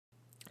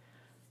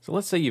So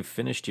let's say you've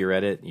finished your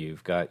edit,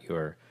 you've got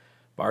your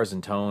bars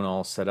and tone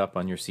all set up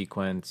on your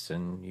sequence,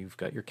 and you've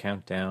got your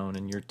countdown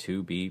and your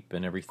two beep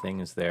and everything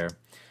is there.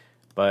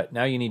 But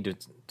now you need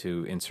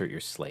to insert your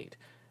slate.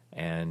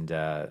 And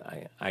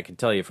I can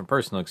tell you from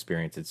personal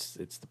experience,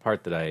 it's the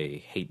part that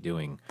I hate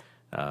doing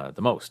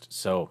the most.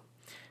 So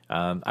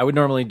I would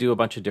normally do a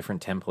bunch of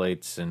different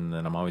templates, and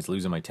then I'm always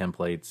losing my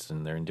templates,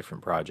 and they're in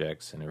different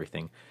projects and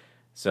everything.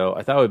 So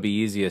I thought it would be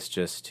easiest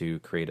just to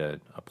create a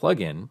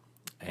plugin,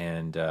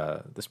 and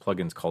this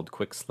plugin's called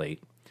Quick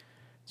Slate.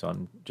 So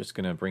I'm just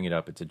going to bring it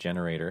up. It's a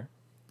generator,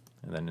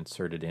 and then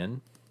insert it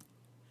in.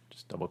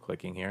 Just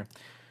double-clicking here.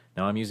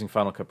 Now I'm using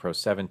Final Cut Pro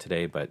 7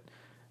 today, but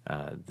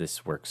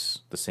this works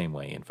the same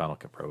way in Final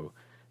Cut Pro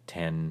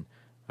 10,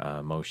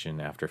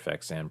 Motion, After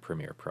Effects, and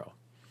Premiere Pro.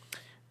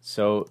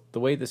 So the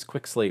way this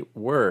Quick Slate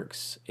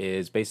works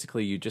is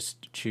basically you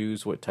just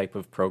choose what type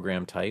of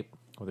program type,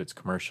 whether it's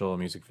commercial,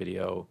 music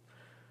video,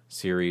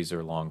 series,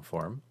 or long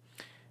form.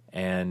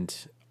 And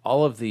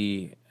all of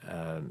the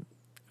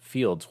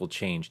fields will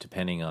change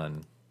depending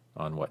on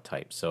what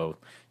type. So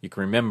you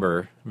can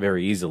remember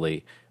very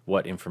easily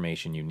what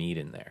information you need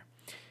in there.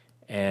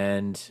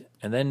 And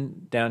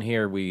then down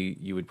here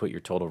you would put your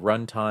total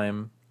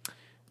runtime.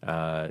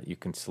 You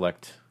can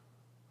select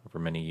over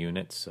many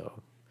units.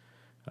 So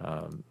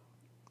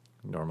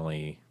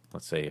normally,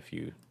 let's say if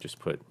you just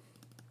put,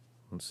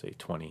 let's say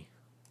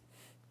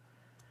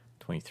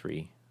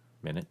 23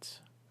 minutes,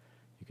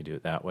 you could do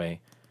it that way.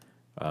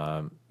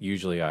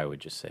 Usually I would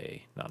just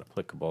say not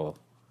applicable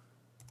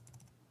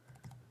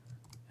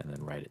and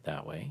then write it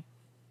that way,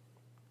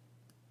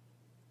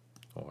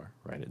 or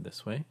write it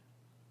this way.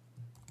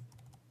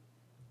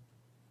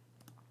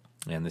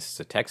 And this is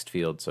a text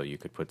field, so you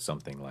could put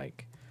something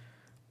like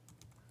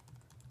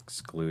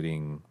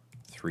excluding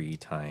 3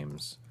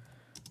 times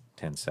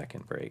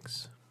 10-second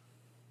breaks.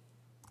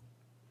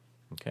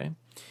 Okay.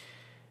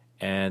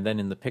 And then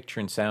in the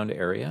picture and sound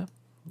area,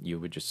 you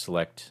would just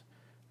select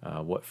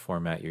what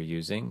format you're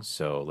using.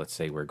 So let's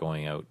say we're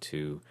going out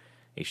to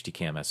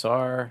HDCam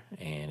SR,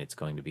 and it's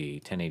going to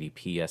be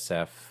 1080p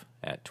SF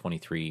at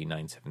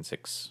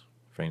 23,976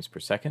 frames per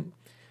second.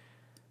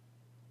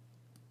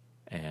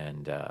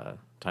 And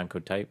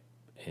timecode type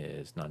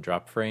is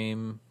non-drop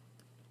frame,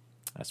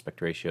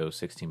 aspect ratio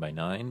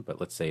 16:9, but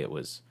let's say it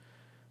was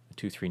a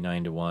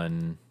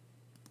 239:1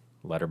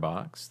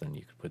 letterbox, then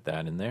you could put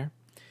that in there.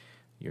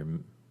 Your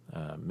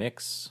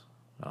mix,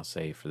 I'll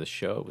say for the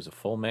show it was a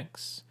full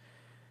mix,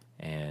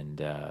 and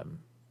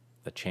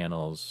the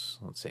channels,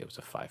 let's say it was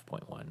a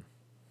 5.1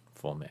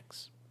 full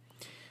mix.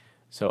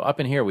 So up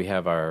in here we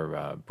have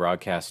our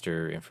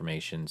broadcaster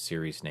information,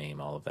 series name,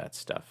 all of that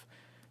stuff.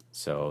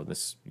 So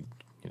this,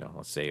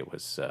 let's say it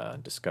was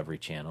Discovery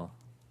Channel.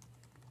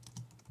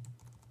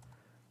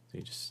 So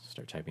you just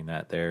start typing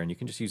that there, and you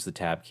can just use the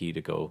tab key to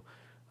go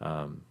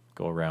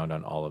around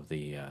on all of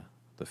the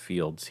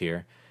fields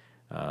here.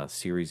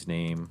 Series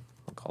name,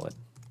 we'll call it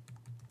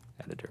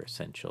Editor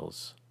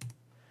Essentials.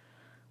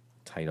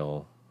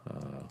 Title,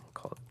 we'll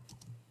call it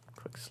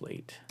Quick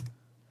Slate.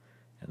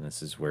 And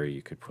this is where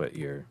you could put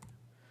your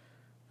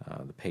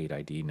the paid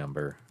ID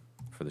number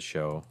for the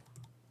show.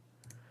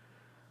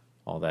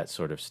 All that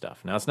sort of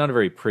stuff. Now, it's not a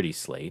very pretty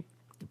slate,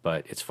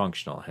 but it's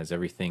functional. It has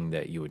everything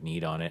that you would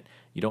need on it.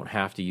 You don't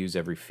have to use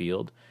every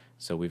field.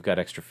 So we've got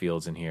extra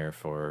fields in here,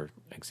 for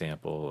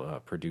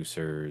example,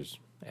 producers,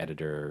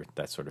 editor,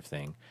 that sort of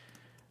thing.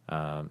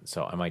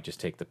 So I might just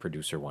take the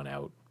producer one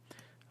out.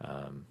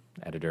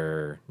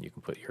 Editor, you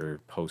can put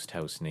your post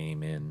house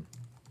name in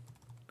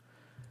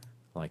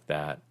like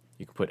that.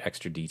 You can put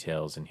extra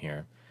details in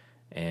here.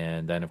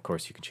 And then, of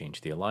course, you can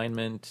change the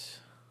alignment,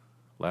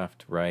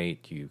 left, right.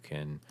 You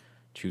can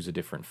choose a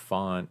different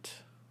font.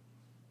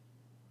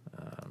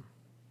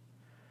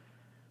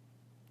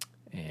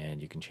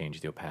 And you can change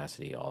the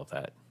opacity, all of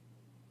that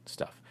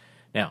stuff.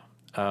 Now,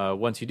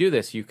 once you do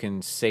this, you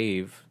can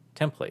save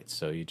templates.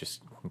 So you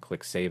just can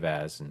click Save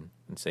As and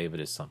save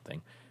it as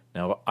something.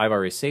 Now, I've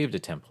already saved a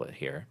template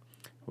here,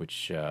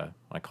 which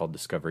I call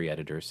Discovery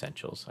Editor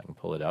Essentials. I can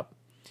pull it up.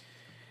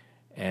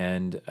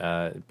 And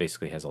it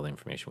basically has all the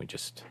information we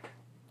just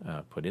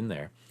put in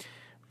there.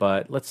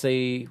 But let's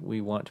say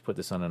we want to put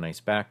this on a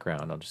nice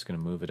background. I'm just going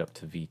to move it up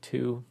to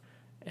V2,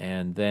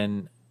 and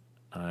then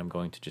I'm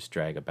going to just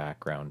drag a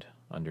background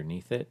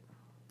underneath it.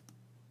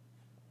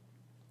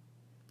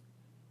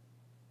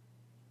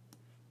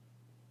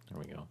 There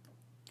we go.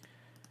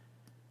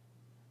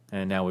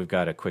 And now we've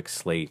got a quick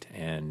slate,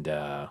 and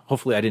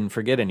hopefully I didn't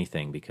forget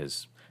anything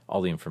because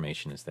all the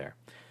information is there.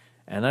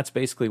 And that's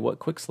basically what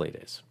Quick Slate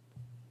is.